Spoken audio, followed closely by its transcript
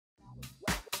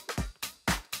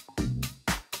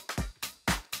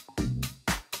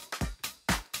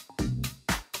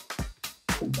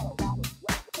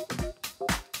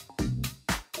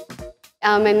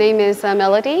My name is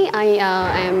Melody. I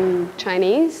am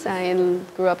Chinese. I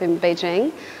grew up in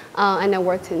Beijing, and I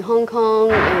worked in Hong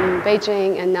Kong, in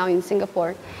Beijing, and now in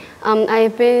Singapore. I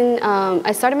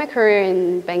started my career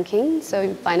in banking, so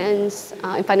in finance,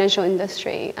 in financial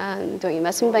industry, and doing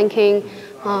investment banking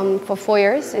for 4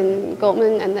 years in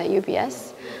Goldman and at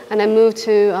UBS. And I moved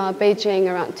to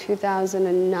Beijing around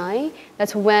 2009.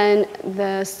 That's when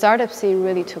the startup scene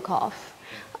really took off.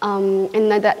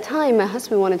 And at that time, my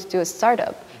husband wanted to do a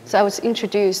startup. So I was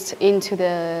introduced into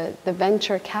the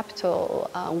venture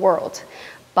capital world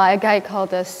by a guy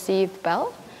called Steve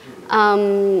Bell.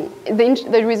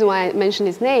 The reason why I mentioned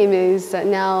his name is that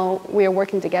now we are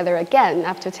working together again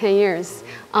after 10 years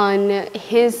on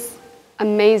his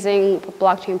amazing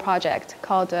blockchain project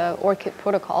called Orchid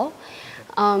Protocol.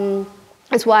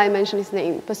 That's why I mentioned his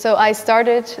name. But so I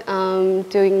started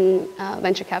doing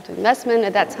venture capital investment.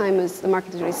 At that time, the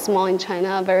market was really small in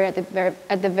China,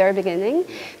 at the very beginning.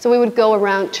 So we would go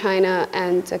around China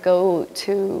and go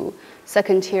to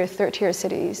second-tier, third-tier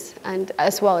cities, and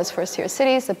as well as first-tier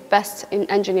cities, the best in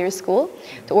engineering school,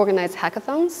 to organize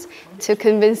hackathons, to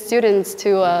convince students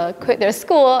to quit their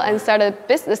school and start a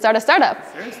business, start a startup.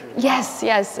 Seriously?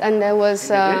 Yes, and that was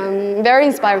very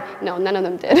inspiring. No, none of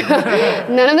them did.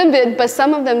 None of them did, but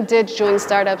some of them did join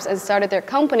startups and started their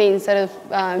company instead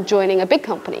of joining a big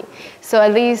company. So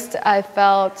at least I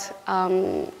felt,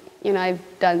 I've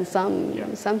done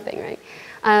something, right?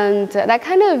 And that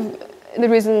kind of, the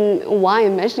reason why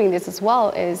I'm mentioning this as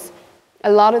well is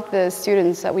a lot of the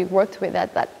students that we've worked with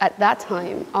at that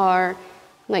time are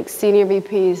like senior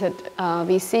VPs at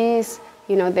VCs.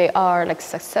 They are like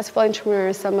successful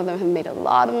entrepreneurs. Some of them have made a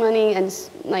lot of money, and it's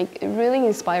like really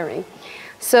inspiring.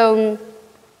 So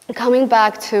coming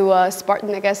back to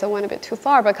Spartan, I guess I went a bit too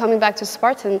far, but coming back to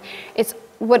Spartan, it's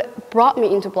what brought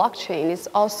me into blockchain is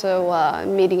also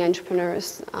meeting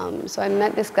entrepreneurs. So I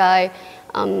met this guy.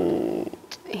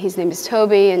 His name is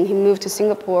Toby, and he moved to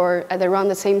Singapore at around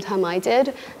the same time I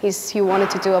did. He wanted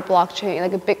to do a blockchain,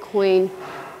 like a Bitcoin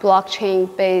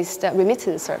blockchain-based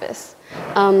remittance service.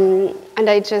 And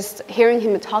I just, hearing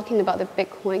him talking about the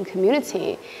Bitcoin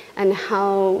community and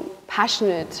how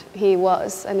passionate he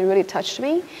was, and it really touched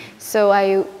me. So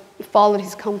I followed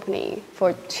his company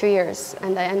for 2 years,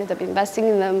 and I ended up investing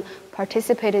in them,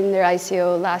 participated in their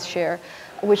ICO last year,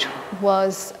 which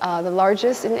was the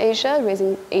largest in Asia,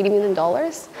 raising $80 million.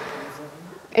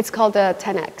 It's called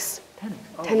 10X.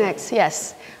 10X,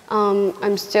 yes.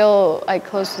 I'm still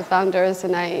close to the founders,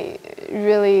 and I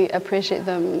really appreciate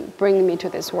them bringing me to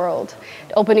this world,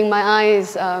 opening my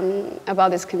eyes about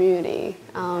this community.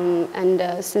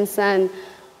 And since then,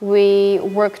 we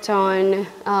worked on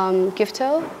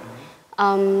Gifto,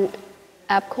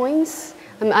 AppCoins.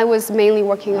 I was mainly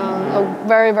working on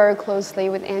very, very closely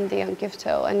with Andy on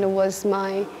Gifto, and it was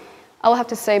I will have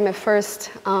to say, my first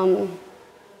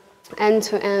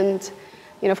end-to-end,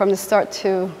 from the start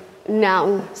to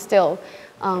now, still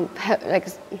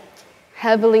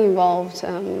heavily involved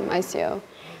ICO.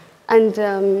 And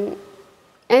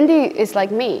Andy is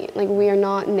like me. Like, we are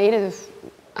not native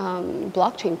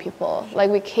blockchain people.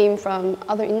 Like, we came from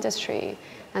other industry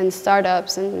and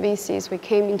startups and VCs. We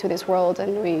came into this world,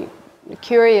 and we were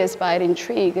curious by it,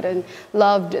 intrigued, and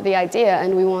loved the idea,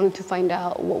 and we wanted to find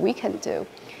out what we can do.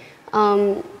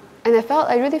 And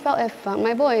I really felt I found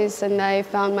my voice, and I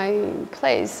found my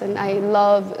place, and I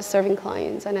love serving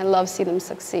clients, and I love seeing them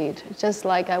succeed, just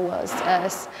like I was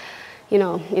as, in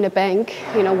a bank,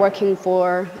 working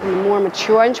for a more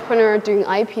mature entrepreneur doing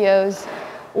IPOs,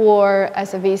 or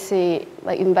as a VC,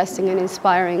 like investing in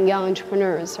inspiring young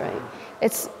entrepreneurs, right?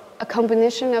 It's a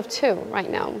combination of two right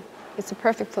now. It's a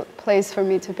perfect place for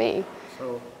me to be.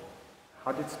 So,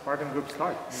 how did Spartan Group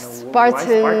start?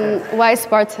 Why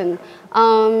Spartan?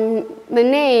 The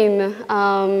name,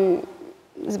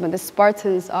 the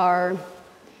Spartans are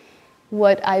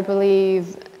what I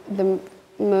believe the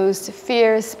most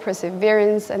fierce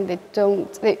perseverance, and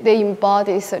they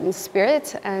embody a certain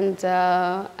spirit and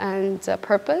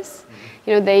purpose.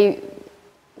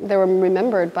 They were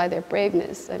remembered by their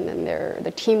braveness and their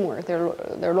teamwork,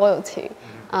 their loyalty.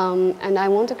 And I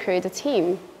want to create a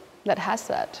team that has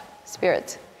that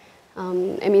spirit.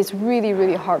 It's really,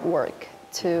 really hard work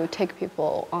to take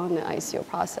people on the ICO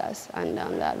process and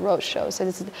on that roadshow. So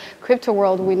this crypto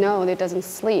world, we know it doesn't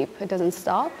sleep, it doesn't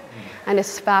stop, and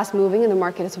it's fast moving, and the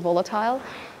market is volatile.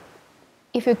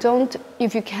 If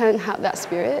you can't have that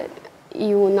spirit,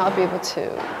 you will not be able to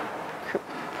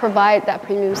provide that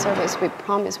premium service we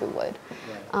promised we would.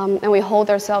 And we hold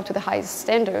ourselves to the highest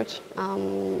standard,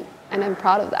 and I'm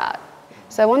proud of that.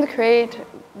 So I want to create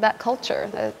that culture,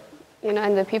 that you know,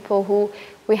 and the people who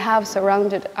we have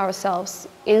surrounded ourselves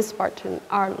in Spartan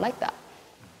are like that.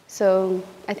 So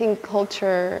I think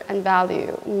culture and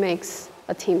value makes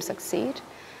a team succeed,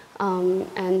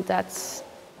 and that's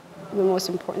the most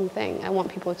important thing. I want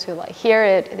people to like hear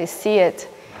it, they see it,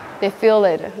 they feel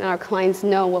it, and our clients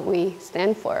know what we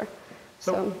stand for.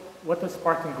 So what does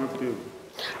Spartan Group do?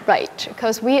 Right,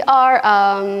 because we are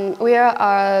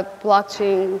a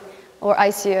blockchain or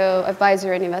ICO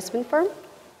advisory and investment firm.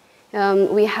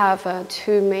 We have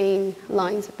two main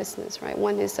lines of business, right?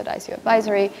 One is that ICO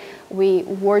advisory. We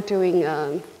were doing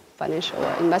financial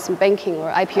or investment banking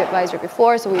or IPO advisory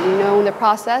before, so we know the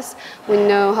process. We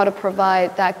know how to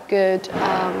provide that good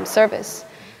service.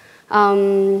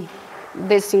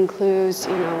 This includes,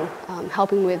 you know,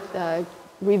 helping with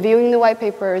reviewing the white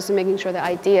papers and making sure the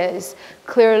idea is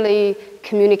clearly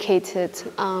communicated,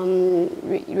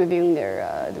 reviewing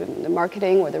the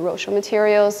marketing or the roadshow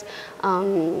materials,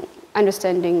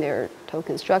 understanding their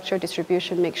token structure,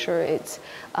 distribution, make sure it's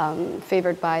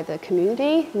favored by the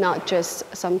community, not just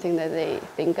something that they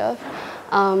think of.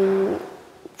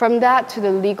 From that to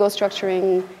the legal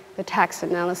structuring, the tax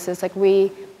analysis, like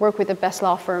we work with the best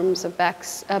law firms, the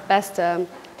best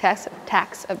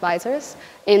tax advisors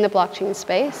in the blockchain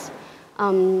space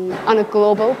on a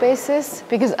global basis,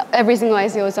 because every single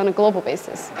ICO is on a global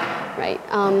basis, right?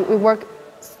 We work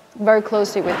very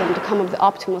closely with them to come up with the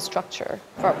optimal structure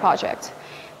for our project,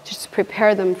 just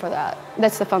prepare them for that.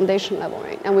 That's the foundation level,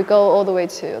 right? And we go all the way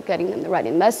to getting them the right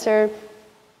investor,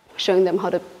 showing them how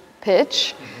to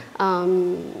pitch,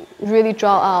 really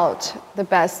draw out the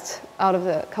best out of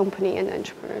the company and the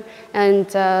entrepreneur,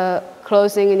 and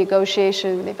closing a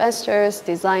negotiation with investors,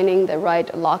 designing the right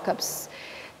lockups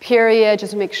period,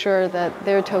 just to make sure that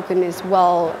their token is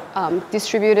well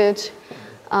distributed,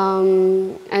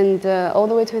 and all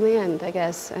the way to the end, I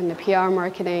guess, and the PR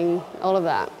marketing, all of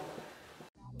that.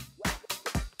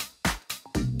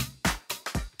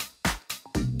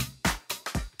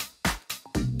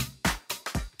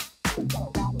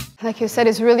 Like you said,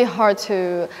 it's really hard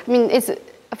to, I mean,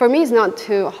 for me, it's not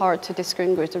too hard to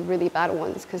distinguish the really bad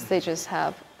ones because they just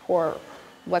have poor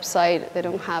website, they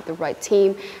don't have the right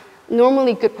team.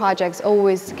 Normally, good projects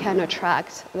always can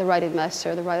attract the right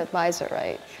investor, the right advisor,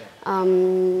 right?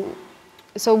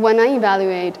 So when I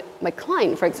evaluate my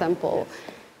client, for example,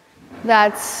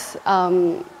 that's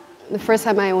the first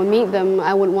time I would meet them,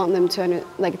 I would want them to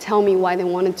like tell me why they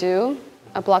want to do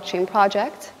a blockchain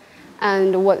project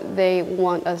and what they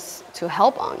want us to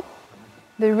help on.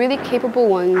 The really capable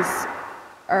ones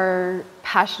are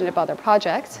passionate about their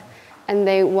project and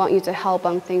they want you to help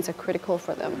on things that are critical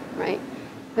for them, right?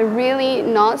 The really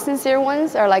not sincere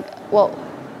ones are like, well,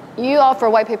 you offer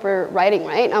white paper writing,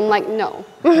 right? I'm like, no.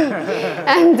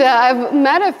 And I've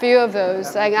met a few of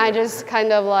those. Like, I just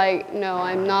kind of like, no,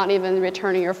 I'm not even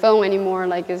returning your phone anymore.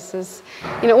 Like, it's just,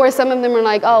 you know, or some of them are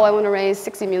like, oh, I want to raise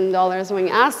 $60 million. When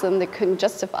you ask them, they couldn't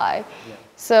justify. Yeah.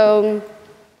 So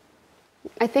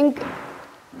I think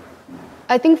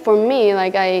for me,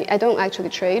 like, I don't actually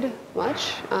trade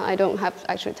much. I don't have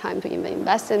actually time to even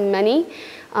invest in many.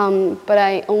 But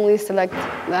I only select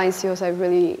the ICOs I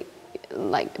really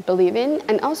like believe in,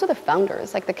 and also the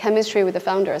founders, like the chemistry with the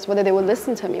founders, whether they will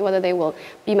listen to me, whether they will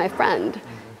be my friend,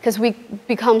 because we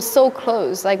become so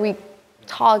close. Like we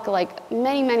talk like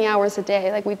many hours a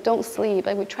day, like we don't sleep,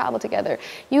 like we travel together.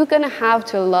 You're gonna have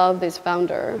to love this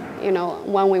founder, you know,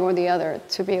 one way or the other,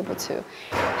 to be able to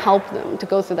help them to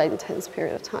go through that intense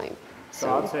period of time.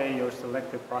 So I'd say your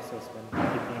selective process when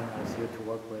picking an ICO to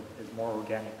work with is more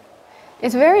organic.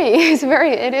 It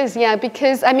is, yeah,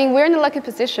 because I mean, we're in a lucky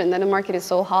position that the market is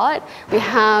so hot. We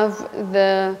have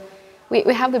the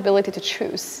ability to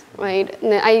choose, right?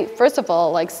 And I, first of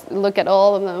all, like look at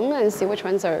all of them and see which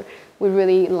ones we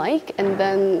really like, and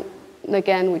then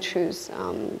again, we choose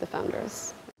the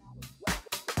founders.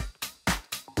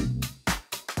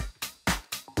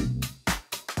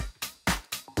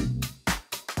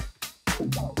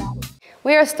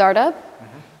 We are a startup,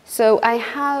 so I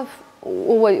have.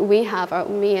 What we have,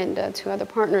 me and two other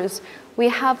partners, we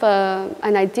have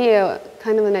an idea,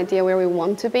 kind of an idea where we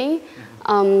want to be.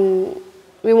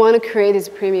 We want to create this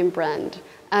premium brand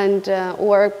and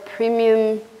or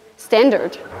premium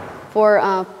standard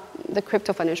for the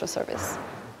crypto financial service.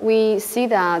 We see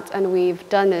that, and we've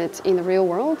done it in the real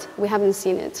world. We haven't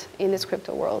seen it in this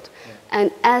crypto world.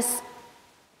 And as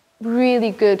really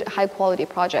good high quality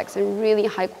projects and really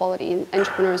high quality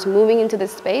entrepreneurs moving into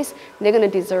this space, they're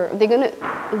gonna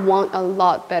want a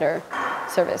lot better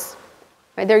service.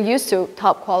 Right? They're used to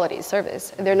top quality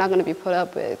service. They're not gonna be put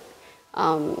up with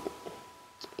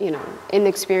you know,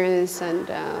 inexperienced and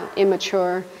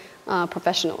immature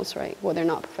professionals, right? Well, they're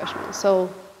not professionals. So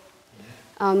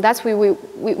that's where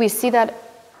we see that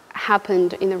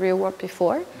happened in the real world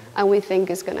before, and we think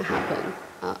it's going to happen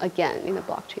again in the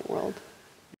blockchain world.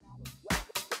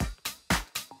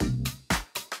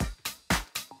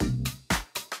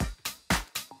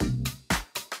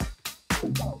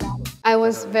 I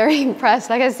was very impressed.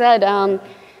 Like I said,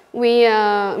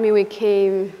 we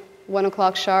came 1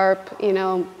 o'clock sharp. You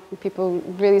know, people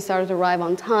really started to arrive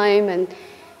on time, and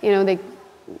you know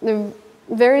they're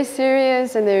very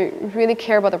serious and they really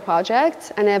care about the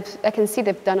project. And I can see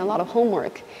they've done a lot of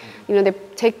homework. You know, they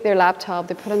take their laptop,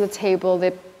 they put it on the table,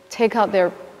 they take out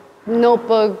their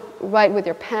notebook, write with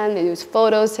their pen, they use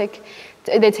photos,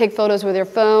 they take photos with their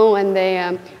phone,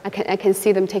 and I can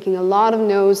see them taking a lot of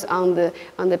notes on the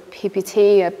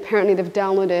PPT. Apparently they've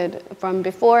downloaded from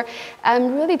before.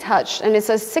 I'm really touched, and it's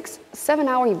a 6-7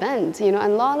 hour event, you know,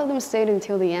 and a lot of them stayed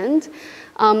until the end.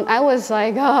 I was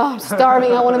like, oh, I'm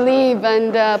starving, I want to leave,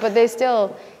 and but they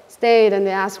still stayed and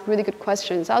they asked really good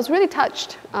questions. I was really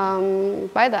touched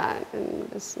by that, and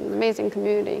it's an amazing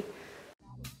community.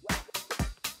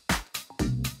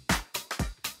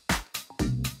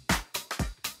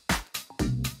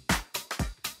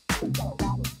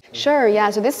 Sure, yeah,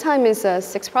 so this time is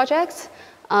 6 projects,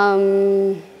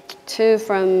 2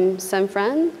 from San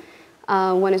Fran.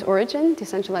 One is Origin,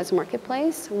 decentralized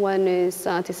marketplace. One is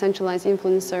decentralized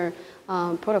influencer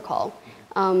protocol.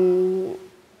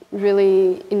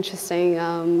 Really interesting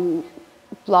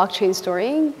blockchain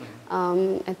story.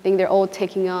 I think they're all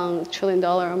taking on $1 trillion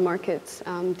markets,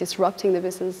 disrupting the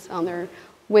business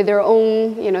with their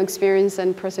own, you know, experience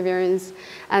and perseverance.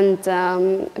 And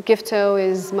Gifto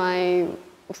is my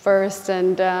first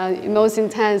and most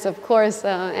intense, of course.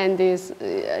 Andy is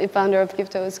founder of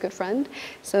Gifto, is a good friend.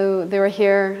 So they were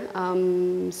here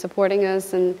supporting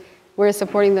us, and we're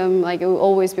supporting them. Like, we've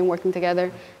always been working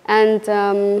together. And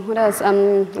what else?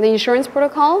 The insurance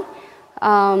protocol.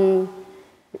 I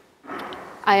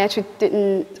actually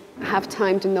didn't have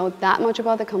time to know that much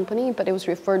about the company, but it was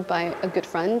referred by a good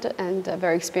friend and a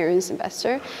very experienced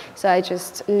investor. So I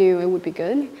just knew it would be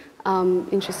good.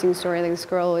 Interesting story. Like, this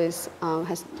girl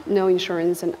has no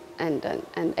insurance and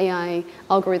AI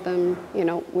algorithm, you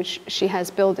know, which she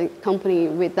has built a company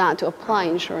with that to apply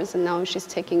insurance, and now she's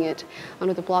taking it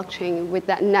onto the blockchain with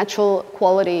that natural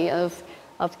quality of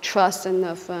trust and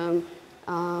of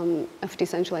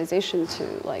decentralization to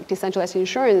like decentralized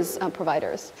insurance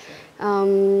providers.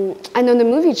 And then the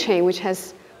movie chain, which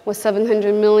has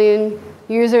 700 million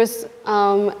users,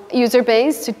 user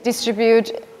base to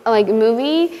distribute like a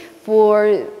movie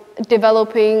for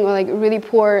developing or like really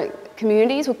poor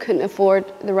communities who couldn't afford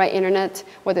the right internet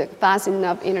or the fast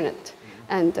enough internet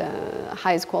and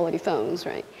highest quality phones,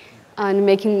 right? And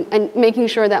making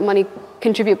sure that money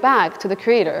contribute back to the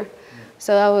creator.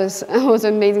 So that was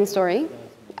an amazing story.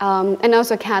 And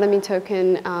also Academy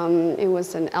Token,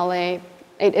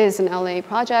 it is an LA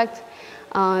project.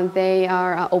 They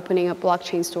are opening up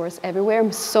blockchain stores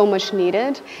everywhere, so much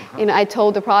needed. You know, I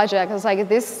told the project, I was like,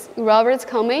 this Robert's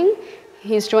coming,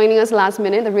 he's joining us last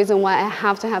minute. The reason why I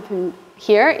have to have him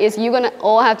here is you're gonna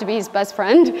all have to be his best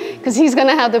friend, because he's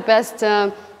gonna have the best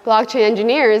blockchain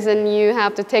engineers, and you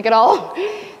have to take it all.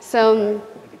 So,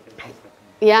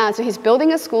 yeah, so he's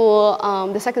building a school.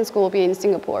 The second school will be in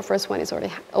Singapore. First one is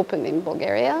already open in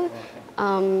Bulgaria.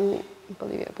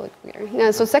 Bulgaria.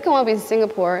 Yeah, so second one will be in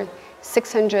Singapore.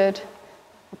 600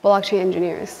 blockchain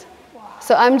engineers. Wow.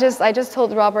 So I just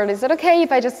told Robert, is it okay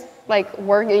if I just like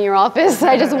work in your office?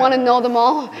 I just want to know them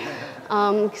all.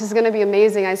 Because it's going to be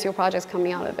amazing ICO projects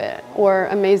coming out of it, or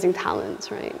amazing talents,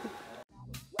 right?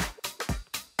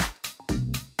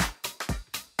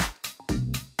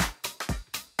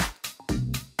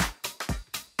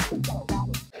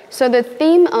 So the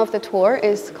theme of the tour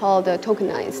is called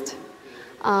tokenized.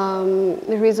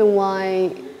 The reason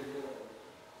why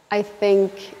I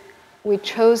think we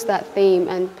chose that theme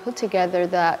and put together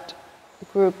that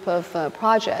group of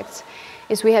projects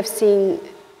is we have seen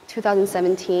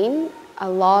 2017, a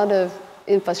lot of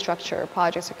infrastructure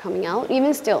projects are coming out.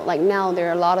 Even still, like now, there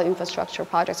are a lot of infrastructure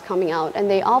projects coming out, and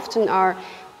they often are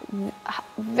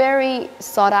very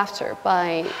sought after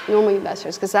by normal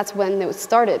investors, because that's when it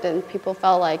started, and people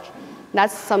felt like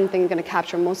that's something going to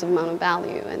capture most of the amount of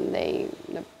value, and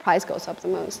the price goes up the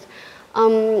most.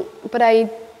 But I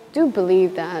do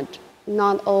believe that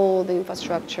not all the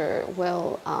infrastructure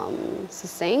will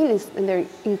sustain, and they're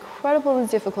incredibly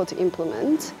difficult to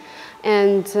implement.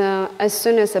 And as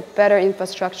soon as a better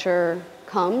infrastructure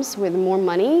comes with more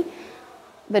money,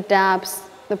 the dApps,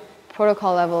 the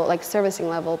protocol level, like servicing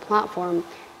level platform,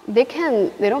 they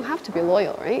don't have to be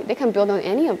loyal, right? They can build on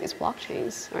any of these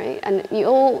blockchains, right? And you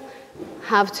all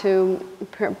have to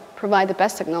provide the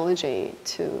best technology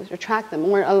to attract them,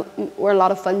 or a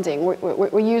lot of funding,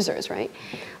 or users, right?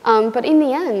 But in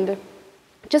the end,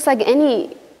 just like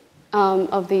any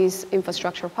of these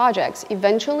infrastructure projects,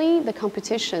 eventually the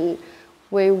competition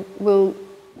will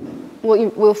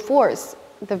force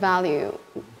the value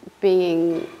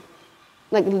being,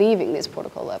 like, leaving this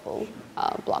protocol level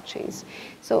blockchains.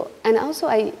 So, and also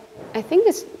I think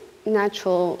it's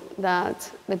natural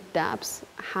that the dApps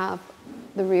have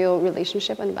the real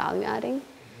relationship and value adding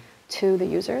to the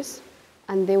users,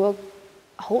 and they will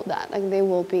hold that. Like, they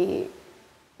will be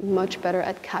much better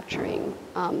at capturing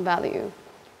value,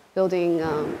 building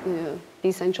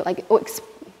decentralized, like,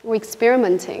 or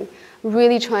experimenting,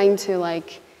 really trying to,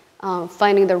 like,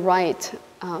 finding the right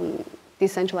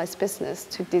decentralized business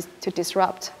to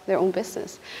disrupt their own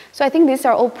business. So I think these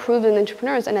are all proven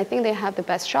entrepreneurs, and I think they have the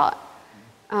best shot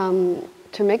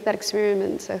to make that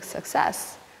experiment a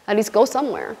success, at least go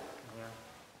somewhere.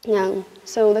 Yeah.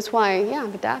 So that's why, yeah,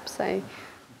 the dApps,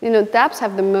 dApps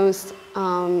have the most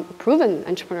proven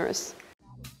entrepreneurs.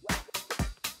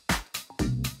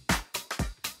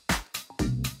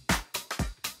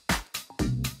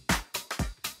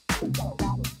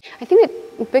 I think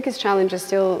the biggest challenge is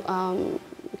still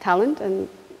talent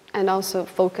and also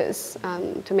focus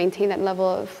to maintain that level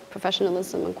of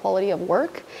professionalism and quality of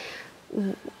work.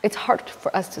 It's hard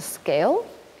for us to scale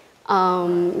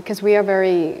because we are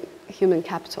very human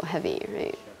capital heavy,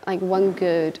 right? Like, one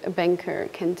good banker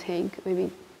can take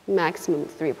maybe maximum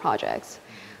 3 projects.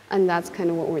 And that's kind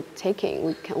of what we're taking.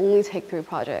 We can only take 3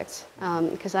 projects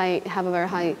because I have a very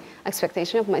high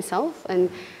expectation of myself, and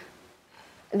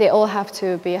they all have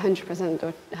to be 100%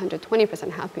 or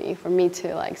 120% happy for me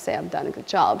to, like, say I've done a good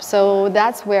job. So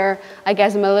that's where I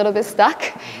guess I'm a little bit stuck.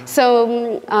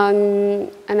 So,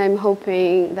 and I'm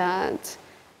hoping that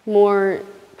more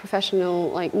professional,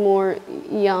 like, more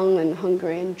young and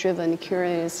hungry and driven,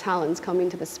 curious talents come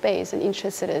into the space and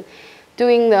interested in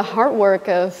doing the hard work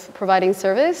of providing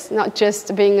service, not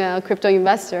just being a crypto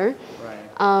investor.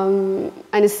 Right.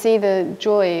 And see the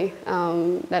joy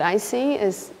that I see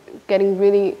is getting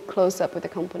really close up with the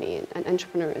company and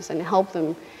entrepreneurs and help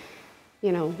them,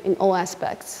 in all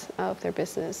aspects of their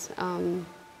business. And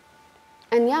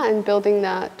building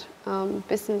that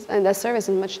business and that service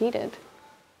is much needed.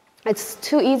 It's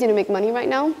too easy to make money right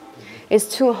now. It's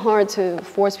too hard to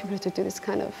force people to do this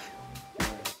kind of